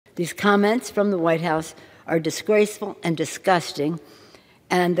These comments from the White House are disgraceful and disgusting,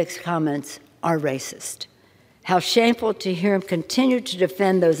 and the comments are racist. How shameful to hear him continue to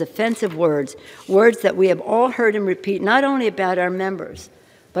defend those offensive words, words that we have all heard him repeat, not only about our members,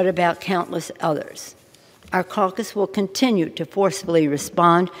 but about countless others. Our caucus will continue to forcefully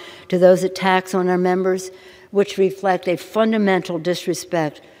respond to those attacks on our members, which reflect a fundamental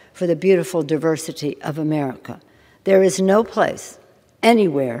disrespect for the beautiful diversity of America. There is no place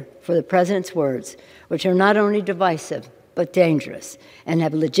anywhere for the President's words, which are not only divisive, but dangerous, and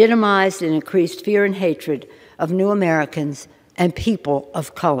have legitimized and increased fear and hatred of new Americans and people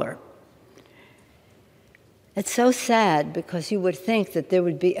of color. It's so sad because you would think that there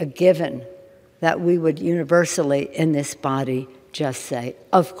would be a given that we would universally in this body just say,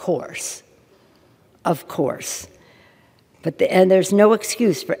 of course, of course. And there's no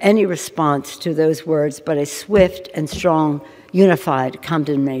excuse for any response to those words but a swift and strong, unified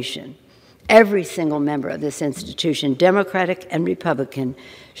condemnation. Every single member of this institution, Democratic and Republican,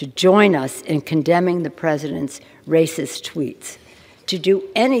 should join us in condemning the President's racist tweets. To do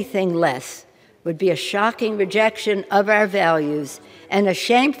anything less would be a shocking rejection of our values and a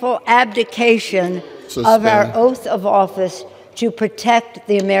shameful abdication of our oath of office to protect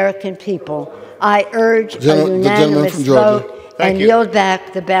the American people. I urge a unanimous vote and yield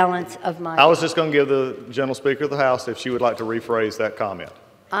back the balance of my vote. I was just going to give the General Speaker of the House if she would like to rephrase that comment.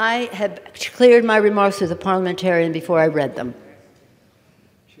 I have cleared my remarks with a parliamentarian before I read them.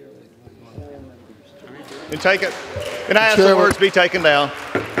 And take it. And I ask the words be taken down.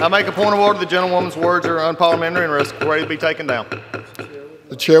 I make a point of order. The gentlewoman's words are unparliamentary and ready to be taken down.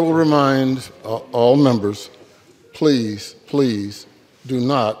 The chair will remind all members, please do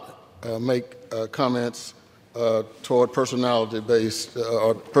not make comments toward personality-based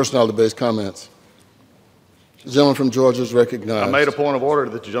comments. The gentleman from Georgia is recognized. I made a point of order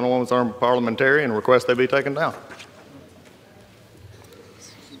that the gentlewoman's unparliamentary and request they be taken down.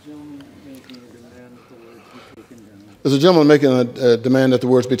 Is the gentleman making a demand that the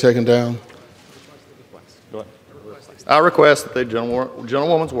words be taken down? Go ahead. I request that the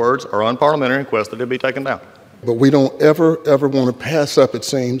gentlewoman's words are unparliamentary and request that they be taken down. But we don't ever want to pass up, it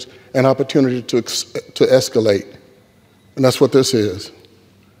seems, an opportunity to escalate. And that's what this is.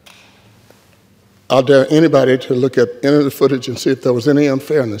 I'll dare anybody to look at any of the footage and see if there was any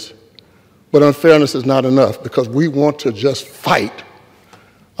unfairness. But unfairness is not enough because we want to just fight.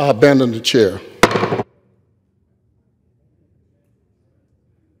 I abandon the chair.